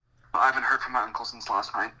I haven't heard from my uncle since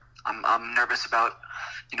last night. I'm nervous about,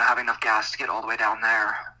 having enough gas to get all the way down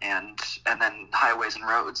there, and then highways and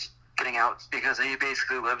roads getting out, because he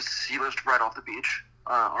basically lives right off the beach,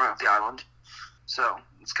 or off the island. So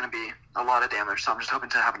it's going to be a lot of damage. So I'm just hoping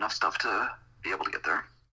to have enough stuff to be able to get there.